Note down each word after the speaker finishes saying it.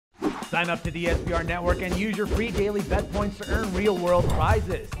Sign up to the SBR Network and use your free daily bet points to earn real-world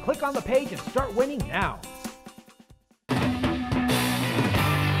prizes. Click on the page and start winning now.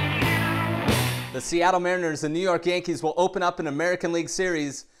 The Seattle Mariners and New York Yankees will open up an American League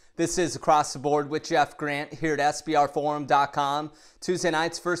Series. This is Across the Board with Jeff Grant here at SBRforum.com. Tuesday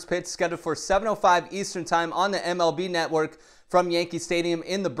night's first pitch scheduled for 7:05 Eastern Time on the MLB Network from Yankee Stadium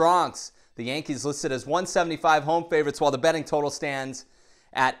in the Bronx. The Yankees listed as 175 home favorites while the betting total stands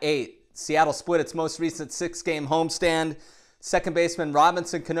at 8. Seattle split its most recent 6-game homestand. Second baseman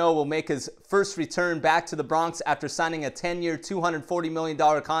Robinson Cano will make his first return back to the Bronx after signing a 10-year, $240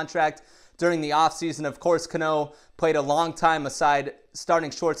 million contract during the offseason. Of course, Cano played a long time aside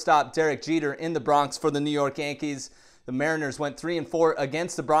starting shortstop Derek Jeter in the Bronx for the New York Yankees. The Mariners went 3-4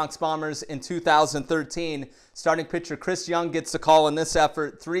 against the Bronx Bombers in 2013. Starting pitcher Chris Young gets the call in this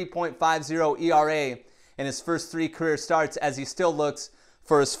effort, 3.50 ERA in his first 3 career starts as he still looks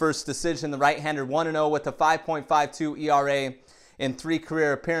for his first decision. The right-hander 1-0 with a 5.52 ERA in 3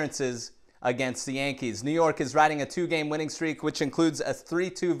 career appearances against the Yankees. New York is riding a 2-game winning streak, which includes a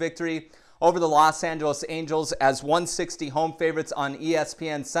 3-2 victory over the Los Angeles Angels as 160 home favorites on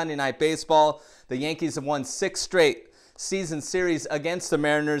ESPN Sunday Night Baseball. The Yankees have won 6 straight season series against the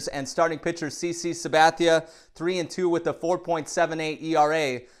Mariners, and starting pitcher CC Sabathia 3-2 with a 4.78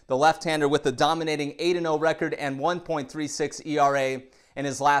 ERA. The left-hander with a dominating 8-0 record and 1.36 ERA in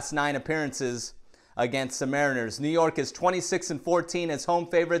his last 9 appearances against the Mariners. New York is 26-14 as home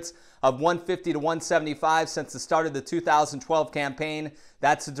favorites of 150 to 175 since the start of the 2012 campaign.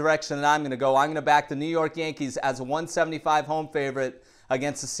 That's the direction that I'm going to go. I'm going to back the New York Yankees as a 175 home favorite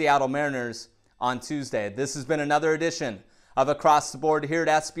against the Seattle Mariners on Tuesday. This has been another edition of Across the Board here at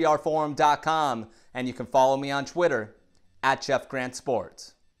SBRforum.com, and you can follow me on Twitter at Jeff Grant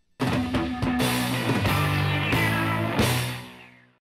Sports.